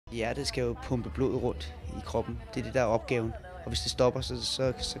Hjertet skal jo pumpe blodet rundt i kroppen. Det er det, der er opgaven. Og hvis det stopper,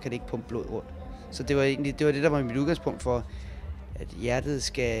 så kan det ikke pumpe blodet rundt. Så det var det, der var mit udgangspunkt for, at hjertet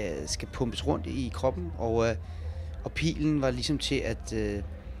skal pumpes rundt i kroppen. Og pilen var ligesom til, at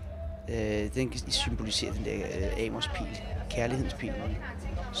den symboliserer den der Amors pil, kærlighedspil,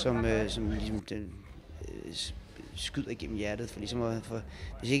 som ligesom den skyder igennem hjertet. For ligesom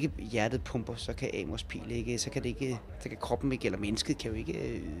hvis ikke hjertet pumper, så kan Amors pil ikke, så kan kroppen ikke, eller mennesket kan jo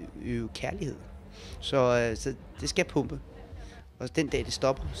ikke øve kærlighed. Så det skal pumpe. Og den dag det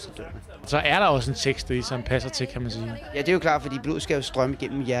stopper, så dør man. Så er der også en tekst, der ligesom passer til, kan man sige. Ja, det er jo klart, fordi blodet skal jo strømme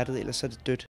igennem hjertet, ellers så er det dødt.